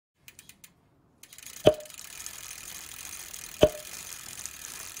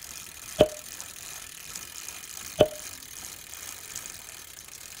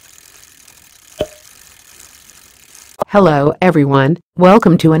Hello everyone,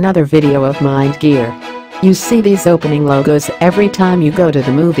 welcome to another video of Mind Gear. You see these opening logos every time you go to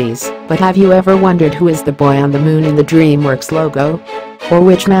the movies, but have you ever wondered who is the boy on the moon in the DreamWorks logo? Or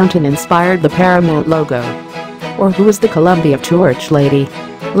which mountain inspired the Paramount logo? Or who is the Columbia Torch Lady?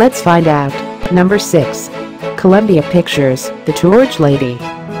 Let's find out. Number 6. Columbia Pictures, the Torch Lady.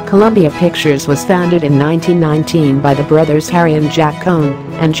 Columbia Pictures was founded in 1919 by the brothers Harry and Jack Cohn,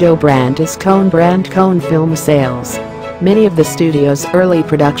 and Joe Brandis Cohn brand Cohn Film Sales. Many of the studio's early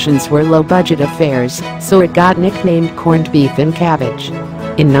productions were low-budget affairs, so it got nicknamed Corned Beef and Cabbage.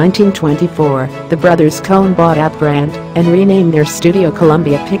 In 1924, the brothers Cohn bought out Brand and renamed their studio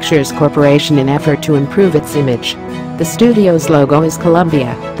Columbia Pictures Corporation in effort to improve its image. The studio's logo is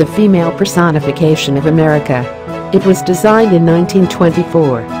Columbia, the female personification of America. It was designed in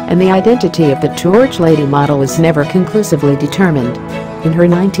 1924, and the identity of the Torch Lady model was never conclusively determined. In her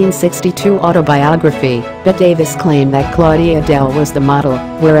 1962 autobiography, Bette Davis claimed that Claudia Dell was the model,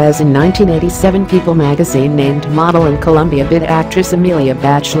 whereas in 1987 People magazine named model and Columbia bid actress Amelia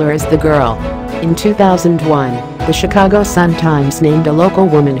Bachelor as the girl. In 2001, the Chicago Sun-Times named a local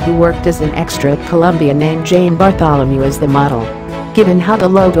woman who worked as an extra at Columbia named Jane Bartholomew as the model. Given how the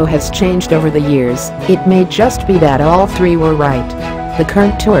logo has changed over the years, it may just be that all three were right. The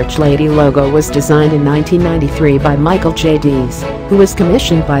current Torch Lady logo was designed in 1993 by Michael J. Dees, who was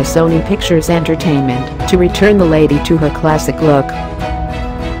commissioned by Sony Pictures Entertainment to return the lady to her classic look.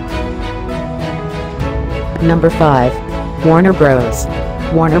 Number 5. Warner Bros.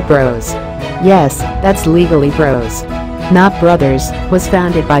 Warner Bros. Yes, that's legally bros, not brothers, was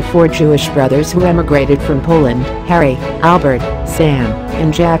founded by four Jewish brothers who emigrated from Poland: Harry, Albert, Sam,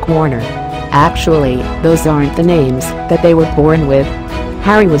 and Jack Warner. Actually, those aren't the names that they were born with.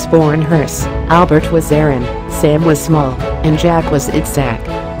 Harry was born Hers, Albert was Aaron, Sam was Small, and Jack was Itzhak.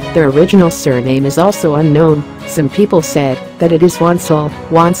 Their original surname is also unknown. Some people said that it is Wansel,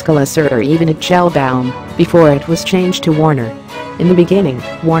 Wanskalasser, or even Echelbaum, before it was changed to Warner. In the beginning,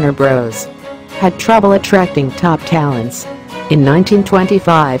 Warner Bros. Had trouble attracting top talents. In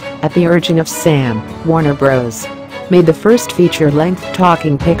 1925, at the urging of Sam, Warner Bros. Made the first feature-length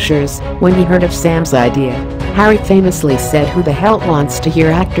talking pictures when he heard of Sam's idea. Harry famously said, "Who the hell wants to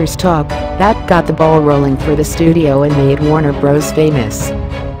hear actors talk?" That got the ball rolling for the studio and made Warner Bros. Famous.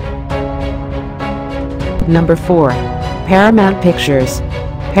 Number 4. Paramount Pictures.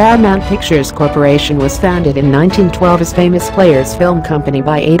 Paramount Pictures Corporation was founded in 1912 as Famous Players Film Company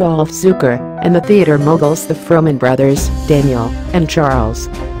by Adolf Zucker and the theater moguls the Frohman brothers, Daniel and Charles.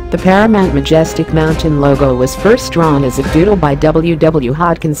 The Paramount Majestic Mountain logo was first drawn as a doodle by W. W.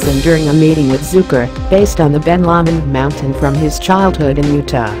 Hodgkinson during a meeting with Zucker, based on the Ben Lomond Mountain from his childhood in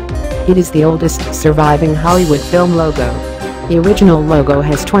Utah. It is the oldest surviving Hollywood film logo. The original logo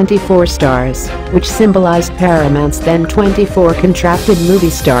has 24 stars, which symbolized Paramount's then 24 contracted movie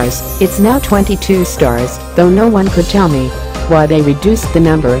stars. It's now 22 stars, though no one could tell me why they reduced the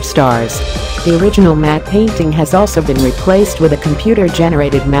number of stars. The original matte painting has also been replaced with a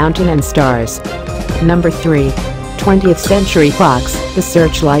computer-generated mountain and stars. Number 3. 20th Century Fox, the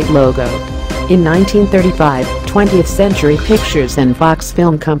Searchlight logo. In 1935, 20th Century Pictures and Fox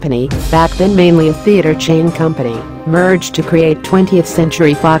Film Company, back then mainly a theater chain company, merged to create 20th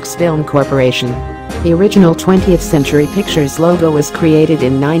Century Fox Film Corporation. The original 20th Century Pictures logo was created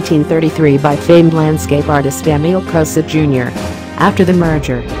in 1933 by famed landscape artist Emil Cosa Jr. After the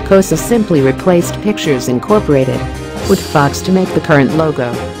merger, Cosa simply replaced Pictures Incorporated with Fox to make the current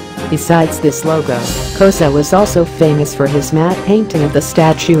logo. Besides this logo, Cosa was also famous for his matte painting of the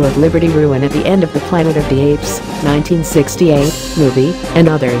Statue of Liberty ruin at the end of the Planet of the Apes, 1968, movie, and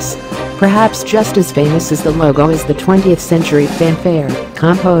others. Perhaps just as famous as the logo is the 20th Century Fanfare,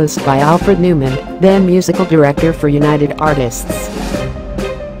 composed by Alfred Newman, then musical director for United Artists.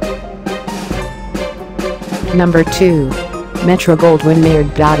 Number 2. Metro-Goldwyn-Mayer.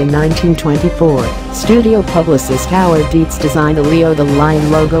 In 1924, studio publicist Howard Dietz designed the Leo the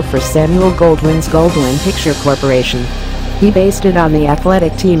Lion logo for Samuel Goldwyn's Goldwyn Picture Corporation. He based it on the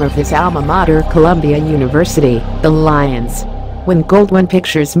athletic team of his alma mater, Columbia University, the Lions. When Goldwyn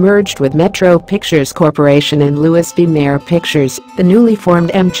Pictures merged with Metro Pictures Corporation and Louis B. Mayer Pictures, the newly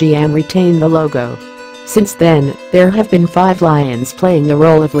formed MGM retained the logo. Since then, there have been 5 lions playing the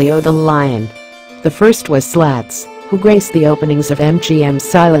role of Leo the Lion. The first was Slats, who graced the openings of MGM's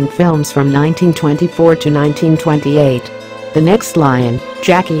silent films from 1924 to 1928. The next lion,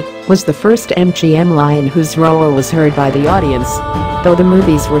 Jackie, was the first MGM lion whose roar was heard by the audience. Though the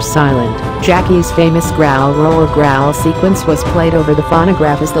movies were silent, Jackie's famous growl roar growl sequence was played over the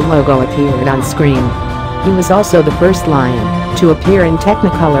phonograph as the logo appeared on screen. He was also the first lion to appear in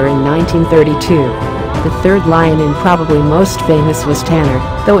Technicolor in 1932. The third lion and probably most famous was Tanner,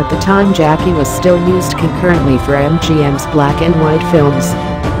 though at the time Jackie was still used concurrently for MGM's black and white films.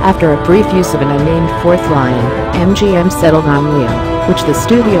 After a brief use of an unnamed fourth lion, MGM settled on Leo, which the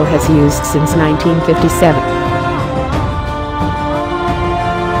studio has used since 1957.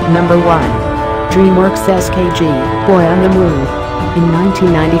 Number 1. DreamWorks SKG, Boy on the Moon. In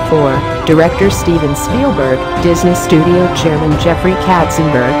 1994, director Steven Spielberg, Disney Studio chairman Jeffrey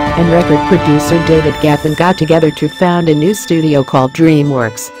Katzenberg, and record producer David Geffen got together to found a new studio called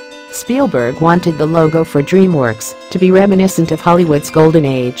DreamWorks. Spielberg wanted the logo for DreamWorks to be reminiscent of Hollywood's golden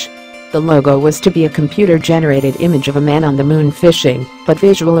age. The logo was to be a computer-generated image of a man on the moon fishing, but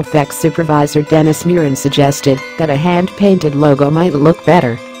visual effects supervisor Dennis Muren suggested that a hand-painted logo might look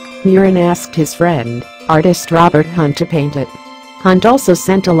better. Muren asked his friend, artist Robert Hunt, to paint it. Hunt also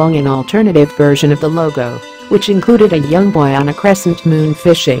sent along an alternative version of the logo, which included a young boy on a crescent moon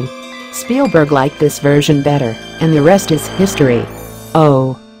fishing. Spielberg liked this version better, and the rest is history.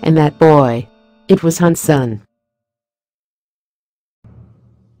 Oh, and that boy. It was Hunt's son.